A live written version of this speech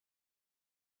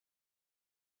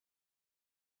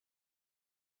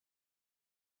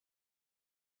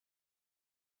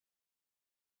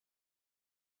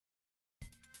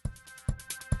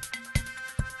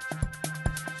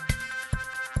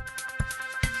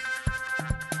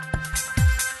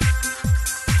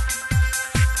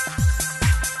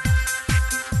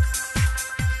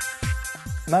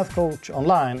Mathcoach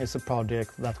Online is a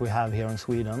project that we have here in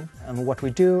Sweden, and what we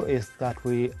do is that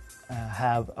we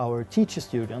have our teacher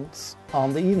students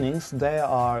on the evenings. They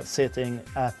are sitting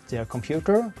at their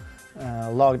computer,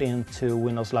 logged into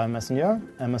Windows Live Messenger,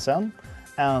 MSN,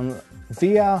 and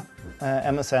via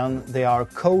MSN they are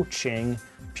coaching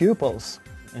pupils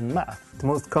in math. The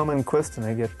most common question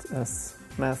I get as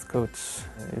math coach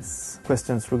is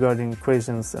questions regarding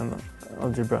equations and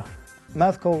algebra.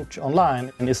 Mathcoach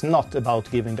Online is not about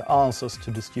giving the answers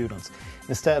to the students.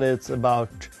 Instead, it's about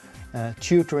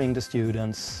tutoring the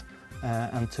students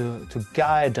and to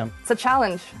guide them. It's a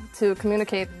challenge to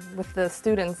communicate with the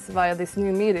students via this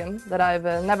new medium that I've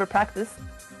never practiced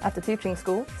at the teaching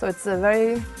school, so it's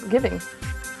very giving.